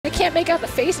can't make out the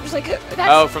face. I'm just like, that's,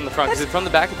 oh, from the front. Because from the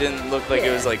back, it didn't look like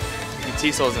it was like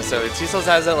T-Souls necessarily. T-Souls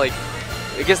has that like,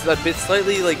 I guess a bit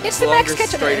slightly like it's the longer, Max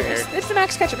Ketchum straighter hair. hair. It's the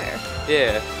Max Ketchum hair.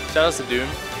 Yeah. Shout out to Doom.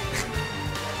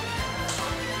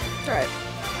 All right.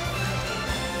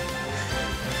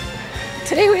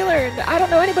 Today we learned I don't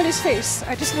know anybody's face.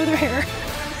 I just know their hair.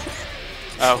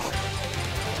 Oh.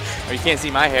 Oh, you can't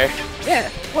see my hair. Yeah.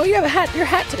 Well, you have a hat. Your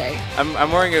hat today.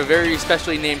 I'm wearing a very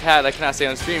specially named hat I cannot say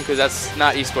on stream because that's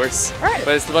not esports. All right.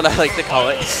 But it's what I like to call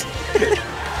it.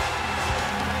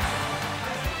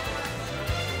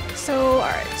 So, all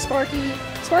right, Sparky.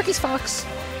 Sparky's Fox.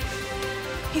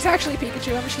 He's actually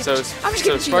Pikachu. I'm just giving.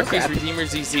 So Sparky's Redeemer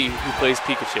ZZ who plays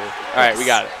Pikachu. All right, we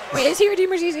got it. Wait, is he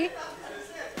Redeemer ZZ?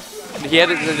 He had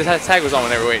the tag was on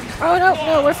when they were waiting. Oh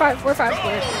no, we're five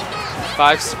squared.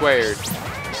 5 squared.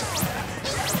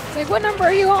 It's like, what number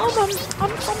are you? I'm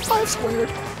 5 squared.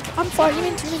 I'm 5. You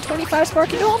mean 25,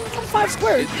 Sparky? No, I'm 5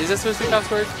 squared. Is that supposed to be 5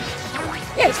 squared?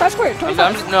 Yeah, it's 5 squared.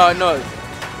 25. No.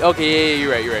 Okay,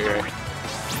 yeah, you're right.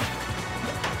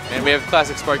 And we have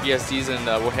classic Sparky SDs and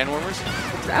hand warmers.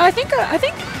 I think,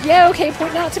 yeah, okay,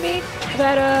 pointing out to me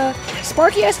that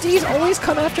Sparky SDs always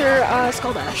come after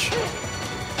Skull Dash.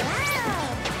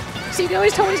 So you can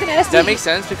always tell when he's going to SD. That makes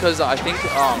sense because I think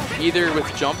either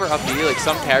with jump or up B, like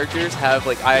some characters have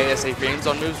like ISA frames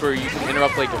on moves where you can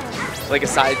interrupt like a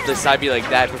side B like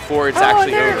that before it's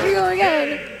actually over. Oh, there you go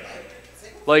again.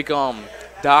 Like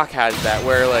Doc has that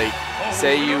where like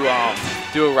say you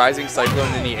do a rising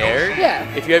cyclone in the air.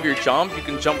 Yeah. If you have your jump, you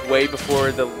can jump way before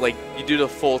you do the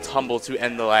full tumble to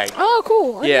end the lag. Oh,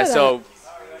 cool. Yeah, so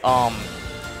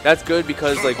that's good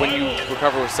because like when you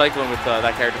recover with Cyclone with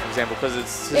that character, for example, because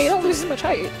it's you don't lose as much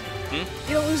height. You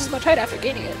don't lose as much height after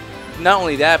gaining it. Not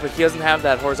only that, but he doesn't have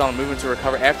that horizontal movement to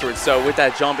recover afterwards. So with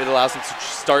that jump, it allows him to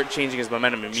start changing his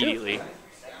momentum immediately.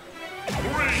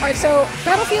 Alright, so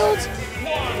Battlefield.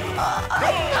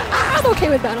 I'm okay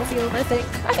with Battlefield. I think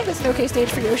that's an okay stage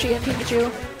for Yoshi and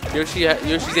Pikachu.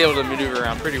 Yoshi's able to maneuver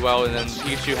around pretty well, and then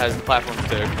Pikachu has the platform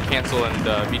to cancel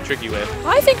and be tricky with.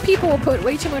 I think people will put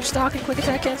way too much stock in quick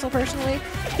attack cancel personally,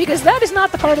 because that is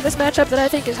not the part of this matchup that I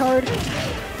think is hard.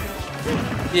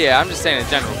 Yeah, I'm just saying a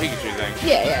general Pikachu thing.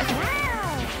 Yeah.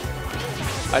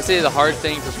 I say the hard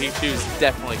thing for Pikachu is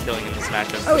definitely killing in this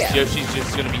matchup. Oh yeah. Yoshi's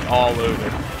just going to be all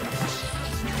over.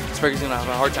 Sparky's going to have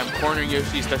a hard time cornering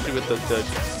Yoshi, especially with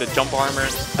the jump armor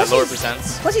at lower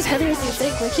percents. Plus he's heavier than you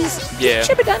think. Like he's a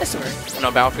chip dinosaur.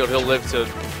 On Battlefield, he'll live to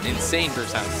insane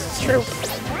percents. It's true.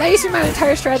 That used to be my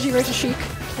entire strategy versus Sheik.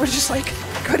 We're just like,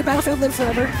 go to Battlefield, live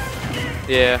forever.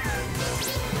 Yeah.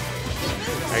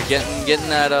 Alright, getting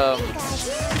that,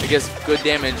 I guess, good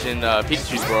damage in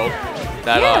Pikachu's world.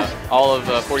 That all of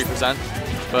 40%.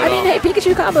 But, I mean, hey,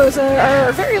 Pikachu combos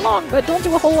are very long, but don't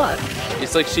do a whole lot.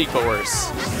 It's like Sheik, but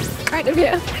worse. Kind of,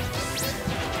 yeah.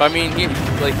 But I mean,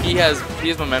 he has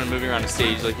momentum moving around the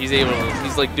stage. Like he's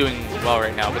like doing well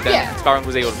right now. But then Spirunk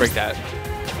was able to break that.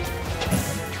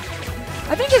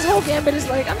 I think his whole gambit is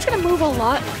like, I'm just gonna move a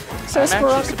lot. So I'm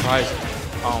Spirunk. actually surprised.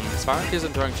 Spirunk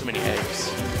isn't throwing too many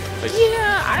eggs. Like,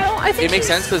 yeah, I think it makes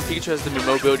sense because Pikachu has the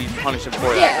mobility to punish him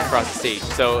for that across the stage.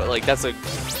 So like that's a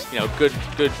good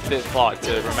fit plot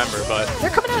to remember. But they're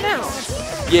coming out now.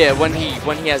 Yeah, when he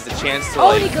has the chance to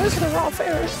and he goes for the raw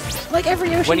fair, like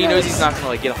every Yoshi. When he knows he's not gonna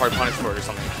like get a hard punish for it or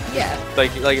something. Yeah.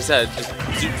 Like I said, just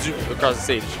zoop across the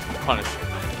stage, punish.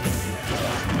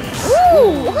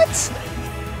 Ooh, what?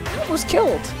 Almost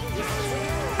killed.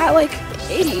 At like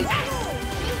 80.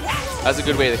 That's a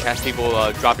good way to catch people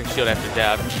dropping shield after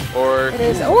jab, or it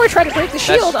is. Or try to break the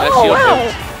shield. That shield wow!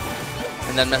 Break.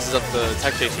 And then messes up the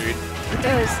tech chase read. It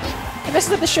does. It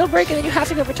messes up the shield break, and then you have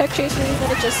to go for tech chase read, and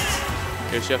then it just.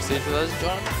 Yoshi off stage without his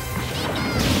jump.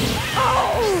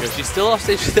 Oh! Yoshi's still off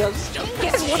stage without his jump. He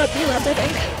has one up B left, I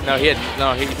think. No,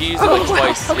 he used it like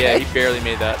twice. Okay. Yeah, he barely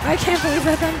made that. I can't believe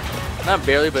that then. Not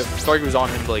barely, but Sparky was on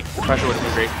him. Like the pressure would have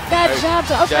been great. Bad jab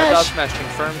to up smash. Jab up smash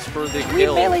confirms for the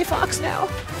kill. We melee Fox now.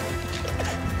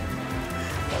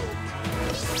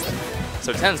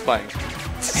 So 10's playing.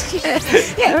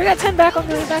 Yeah, we got 10 back on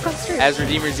stream. As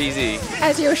Redeemer ZZ.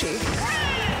 As Yoshi.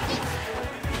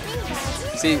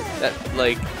 See that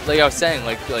like I was saying,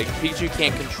 like Pikachu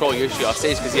can't control Yoshi off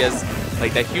stage because he has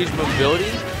like that huge mobility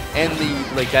and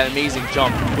the that amazing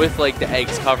jump with like the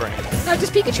eggs covering. Now does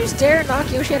Pikachu's dare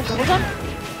knock Yoshi out of double jump?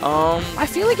 I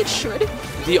feel like it should.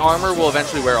 The armor will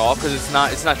eventually wear off because it's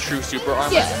not true super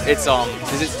armor. Yeah. It's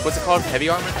what's it called? Heavy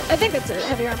armor? I think that's it,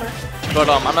 heavy armor. But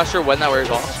I'm not sure when that wears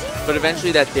off. But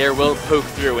eventually that dare will poke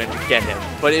through and get him.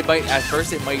 But at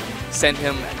first it might send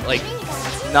him like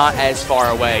not as far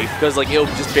away because like it'll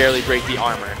just barely break the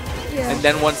armor. Yeah. And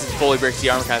then once it fully breaks the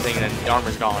armor kind of thing, then the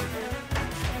armor's gone.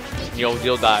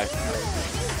 you'll die.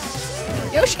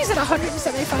 Yoshi's at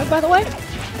 175, by the way.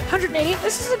 180.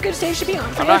 This is a good stage to be on.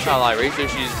 I'm not gonna lie, Rage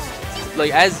Yoshi's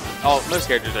like most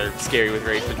characters are scary with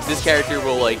Rage, but this character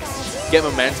will like get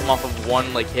momentum off of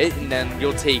one like hit, and then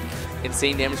you'll take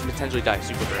insane damage and potentially die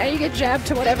super quick. And you get jabbed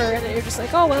to whatever, and then you're just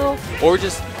like, oh well. Or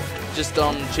just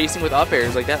chasing with up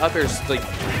airs. Like that up air is like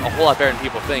a whole lot better than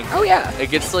people think. Oh yeah. It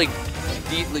gets like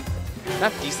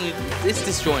not decently, it's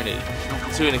disjointed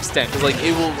to an extent because like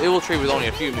it will trade with only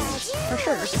a few moves. For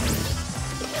sure.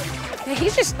 Yeah,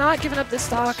 he's just not giving up this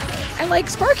stock. And like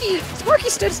Sparky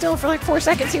stood still for like 4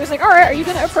 seconds. He was like, all right, are you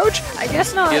gonna approach? I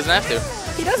guess not. He doesn't have to.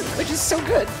 He doesn't, which is so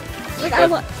good. Like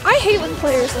I hate when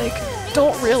players like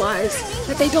don't realize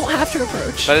that they don't have to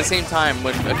approach. But at the same time,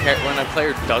 when a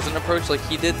player doesn't approach like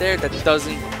he did there, that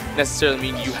doesn't necessarily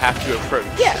mean you have to approach.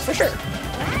 Yeah, for sure.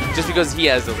 Just because he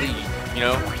has the lead, you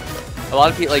know? A lot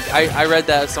of people, like, I read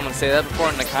that someone say that before,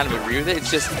 and I kind of agree with it.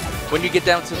 It's just, when you get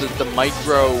down to the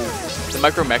micro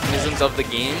mechanisms of the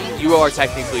game, you are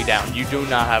technically down. You do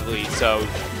not have lead, so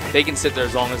they can sit there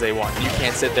as long as they want. You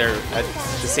can't sit there at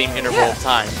the same interval of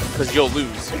time, because you'll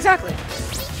lose. Exactly.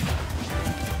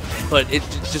 But it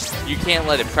just, you can't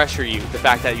let it pressure you, the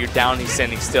fact that you're down and he's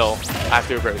standing still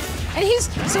after approach. And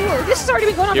so this has already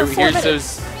been going on for 4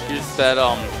 minutes. Here's that,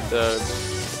 the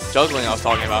juggling I was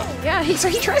talking about. Yeah, so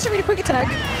he tries to read a quick attack.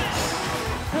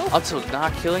 Nope. Also,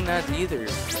 not killing that either.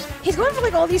 He's going for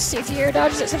like all these safety air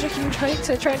dodges at such a huge height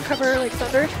to try and cover like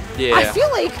thunder. Yeah. I feel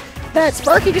like that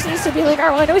Sparky just needs to be like,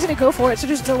 alright, well I know he's gonna go for it, so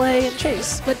just delay and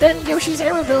chase. But then Yoshi's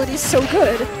air mobility is so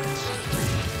good. Ooh,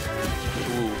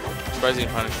 surprising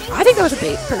punish. I think that was a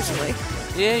bait, personally.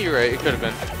 Yeah, you're right. It could have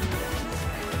been.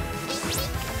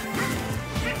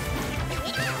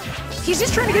 He's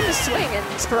just trying to get him to swing, and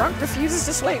Spirunk refuses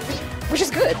to swing, which is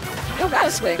good. You don't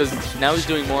gotta swing. Because now he's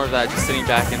doing more of that, just sitting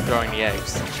back and throwing the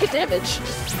eggs. Good damage.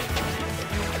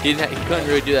 He couldn't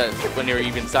really do that when they were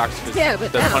even stocks because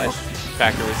the punish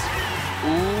factor was.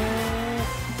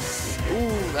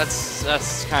 Ooh,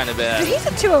 that's kind of bad. Dude, he's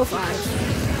at 205.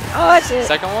 Oh, that's it.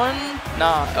 Second one?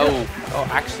 Nah. Oh,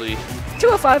 actually.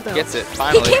 205 though. Gets it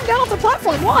finally. He came down off the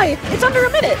platform. Why? It's under a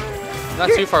minute. Not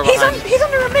too far behind. He's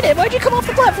under a minute. Why'd you come off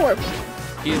the platform?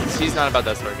 He's not about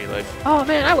that Sparky life. Oh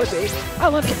man, I would be. I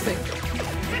love camping.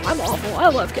 I'm awful. I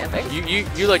love camping.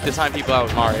 You like to time people out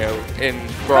with Mario in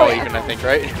Brawl even, I think,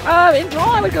 right? In Brawl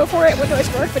I would go for it with Noise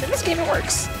Work, but in this game it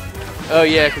works. Oh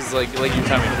yeah, because like you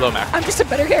tell me with low max. I'm just a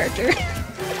better character.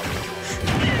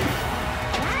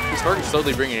 Sparky's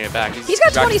slowly bringing it back. He's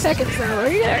got 20 seconds though. Are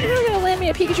you really gonna land me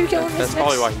a Pikachu kill in this? That's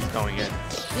probably why he's going in.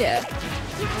 Yeah.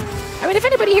 I mean, if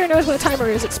anybody here knows what a timer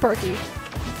is, it's Sparky.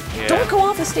 Yeah. Don't go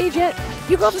off the stage yet.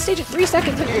 You go off the stage at 3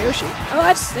 seconds on your Yoshi.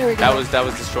 Oh, there we go. That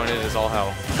was disjointed as all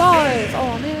hell. 5.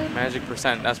 Oh man. Magic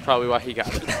 %. That's probably why he got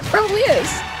it. Probably is.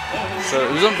 So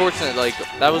it was unfortunate. Like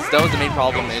that was the main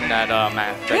problem in that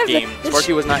game.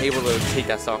 Sparky was not able to take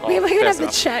that stock off. We even have the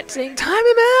chat saying, "Time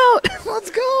him out. Let's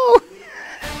go."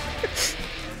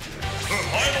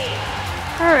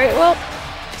 All right. Well,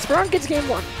 Spirunk gets game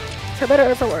 1. For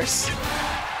better or for worse.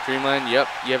 Dreamland, yep,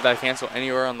 you have that cancel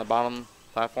anywhere on the bottom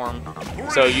platform,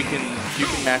 so you can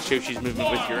match Yoshi's movement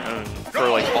with your own for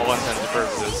like all intents and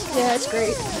purposes. Yeah, it's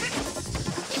great.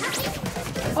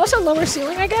 Also lower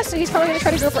ceiling, I guess, so he's probably gonna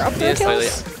try to go for up throw kills.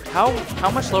 Slightly.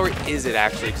 How much lower is it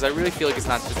actually? Because I really feel like it's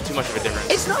not too much of a difference.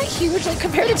 It's not huge. Like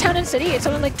compared to Town and City, it's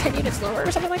only like 10 units lower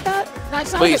or something like that. No,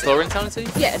 it's not. Wait, it's lower in Town and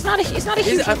City? Yeah, it's not a huge.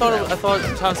 I thought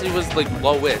Town and City was like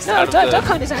lowest. No, Duck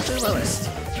Hunt is actually lowest.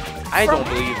 I don't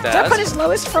believe that. Duck Hunt is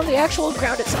lowest from the actual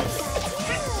ground itself.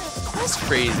 That's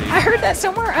crazy. I heard that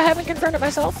somewhere. I haven't confirmed it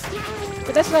myself,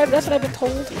 but that's what I've been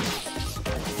told.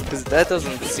 Because that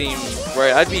doesn't seem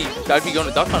right. I'd be going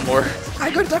to Duck Hunt more.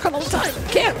 I go to Duck Hunt all the time.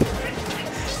 Camp.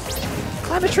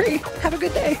 Climb a tree. Have a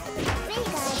good day.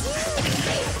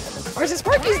 Or is it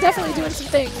Sparky's definitely doing some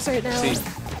things right now? See,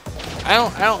 I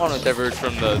don't want to diverge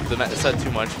from the set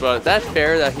too much, but that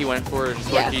fair that he went for and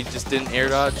Sparky just didn't air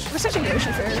dodge. It was such a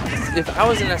Yoshi fair. If I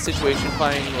was in that situation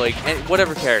playing like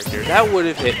whatever character, that would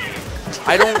have hit me.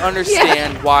 I don't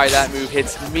understand why that move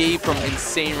hits me from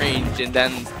insane range and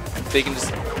then they can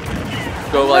just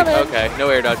go like, okay, no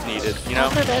air dodge needed, you know?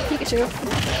 My bad, Pikachu.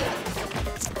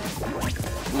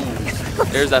 Ooh,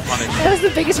 there's that punish. That was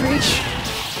the biggest reach.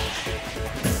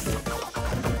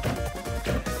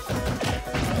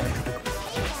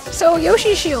 So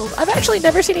Yoshi's shield. I've actually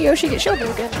never seen a Yoshi get shield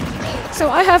broken. So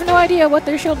I have no idea what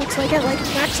their shield looks like at like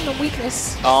maximum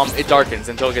weakness. It darkens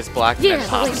until it gets black and then but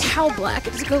pops. like how black?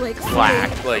 Does it go like black?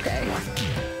 Fully? Like, okay.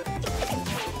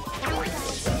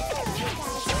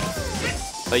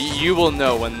 Like you will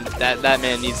know when that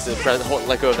man needs to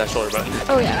let go of that shoulder button.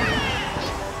 Oh yeah.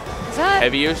 that.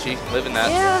 Heavy Yoshi, living that.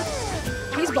 Yeah,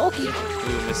 he's bulky.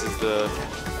 Ooh, misses the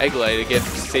egg light to get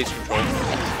stage control.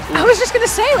 Ooh. I was just gonna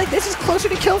say, like, this is closer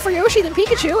to kill for Yoshi than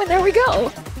Pikachu, and there we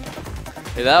go.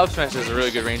 Yeah, that up smash has a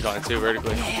really good range on it too,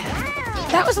 vertically. Yeah.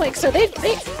 That was like, so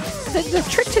the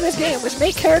trick to this game was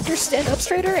make characters stand up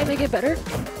straighter and they get better.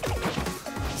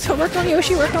 So worked on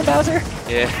Yoshi, worked on Bowser.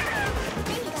 Yeah.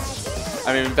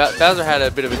 I mean, Bowser had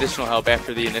a bit of additional help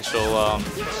after the initial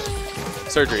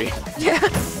surgery. Yeah.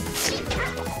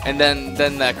 And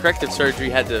then that corrective surgery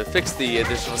had to fix the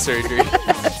additional surgery.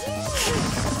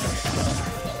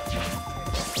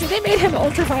 So they made him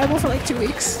ultra viable for like 2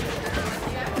 weeks.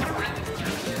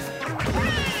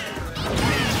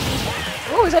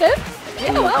 Oh, is that it?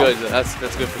 Yeah, Ooh, wow. good. That's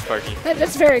good for Sparky.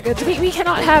 That's very good. We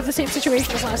cannot have the same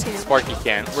situation as last game. Sparky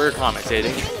can't. We're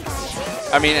commentating.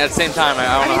 I mean, at the same time, I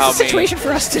don't know how it's a situation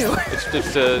for us too.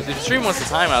 If the stream wants a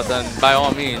timeout, then by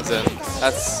all means, and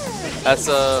that's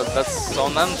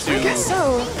on them to I guess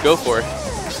so. go for it.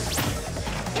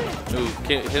 Ooh,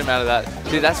 hit him out of that.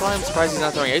 Dude, that's why I'm surprised he's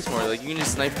not throwing ice more. Like, you can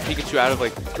just snipe Pikachu out of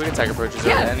like quick attack approaches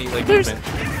or any like movement.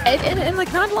 And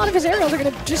like not a lot of his aerials are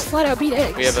gonna just flat out beat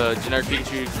eggs. We have a generic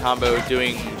Pikachu combo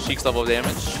doing Sheik's level of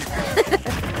damage.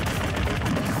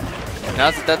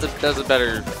 Now that's a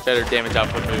better damage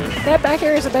output move. That back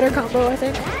air is a better combo, I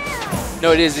think.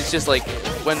 No, it is. It's just like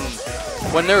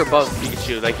when they're above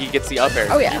Pikachu, like he gets the up air.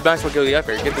 Oh yeah. You might as well go the up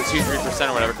air, get the 2-3%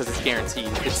 or whatever, because it's guaranteed.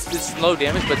 It's low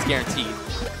damage, but it's guaranteed.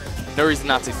 No reason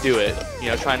not to do it. You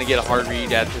know, trying to get a hard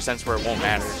read at percents where it won't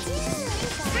matter.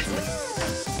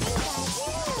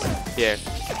 Yeah.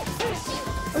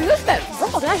 I mean, look at that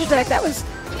rumble dash attack. That was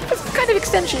kind of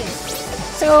extension.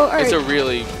 So, all right. It's a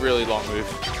really, really long move.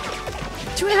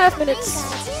 2.5 minutes.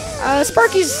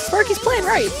 Sparky's playing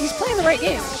right. He's playing the right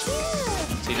game.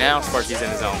 See, now Sparky's in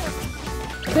his own.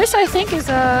 This, I think, is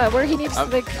where he needs to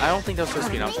like. I don't think that was supposed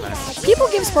to be an up smash. People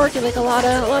give Sparky like a lot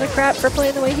of crap for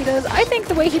playing the way he does. I think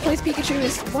the way he plays Pikachu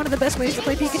is one of the best ways to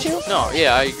play Pikachu. No,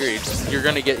 yeah, I agree. You're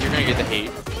gonna get the hate.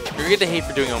 You're gonna get the hate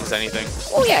for doing almost anything.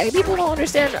 Oh yeah, people don't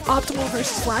understand optimal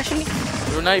versus flashy.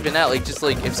 Or not even that. Like just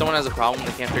like if someone has a problem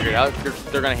and they can't figure it out,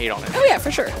 they're gonna hate on it. Oh yeah,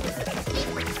 for sure.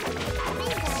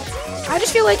 I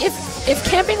just feel like if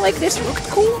camping like this looked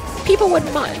cool, people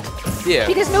wouldn't mind. Yeah.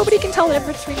 Because nobody can tell the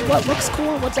difference between what looks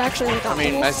cool and what's actually like optimal.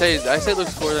 I mean, I say it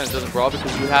looks cooler than it doesn't brawl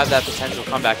because you have that potential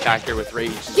comeback factor with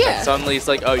rage. Yeah. Like suddenly it's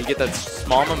like, oh, you get that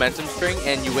small momentum string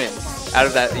and you win out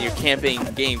of that your camping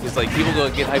game because like people go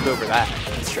get hyped over that.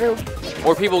 It's true.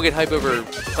 Or people get hyped over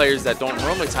players that don't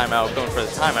normally timeout going for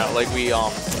the timeout. Like we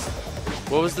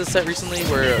what was the set recently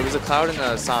where it was a Cloud and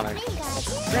a Sonic?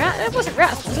 It wasn't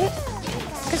Wrath, was it?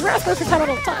 Because Wrath goes for timeout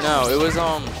all the time. No, it was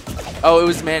it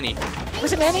was Manny.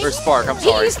 Was it Manny? Or Spark, I'm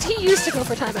sorry. He used to go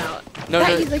for timeout.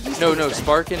 No,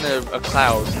 Spark and a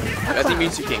Cloud. I think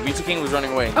Mewtwo King. Mewtwo King was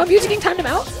running away. Oh, Mewtwo King timed him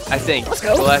out? I think. Let's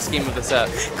go. The last game of the set.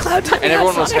 Cloud timed and out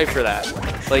everyone was Sonic. hyped for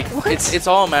that. Like, What? it's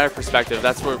all a matter of perspective.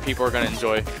 That's what people are going to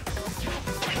enjoy.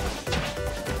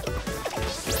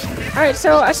 Alright,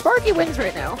 so Sparky wins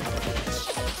right now.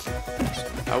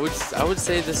 I would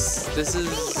say this is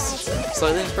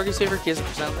slightly in Sparky's favor. He has a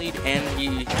 % lead, and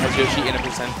he has Yoshi in a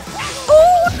 %.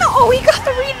 Oh no! He got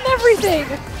the read and everything.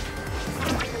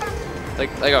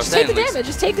 Like I was Just saying. take the damage.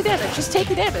 Just take the damage. Just take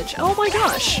the damage. Oh my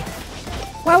gosh!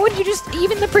 Why wouldn't you just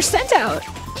even the % out?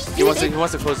 He wants to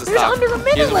close the There's stop. under a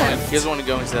minute left. He doesn't want to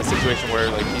go into that situation where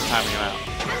like he's timing him out.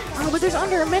 Oh, but there's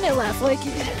under a minute left. Like,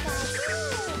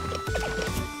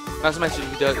 Not to mention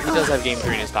he does have Game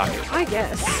 3 in his pocket. I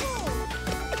guess.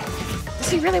 Does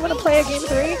he really want to play a Game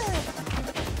 3?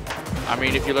 I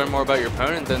mean, if you learn more about your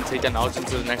opponent, then take that knowledge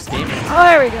into the next game. Oh,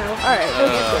 there we go. All right, no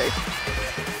Game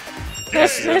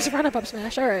 3. Nice run-up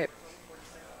smash. All right.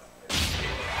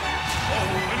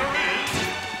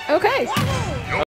 Okay.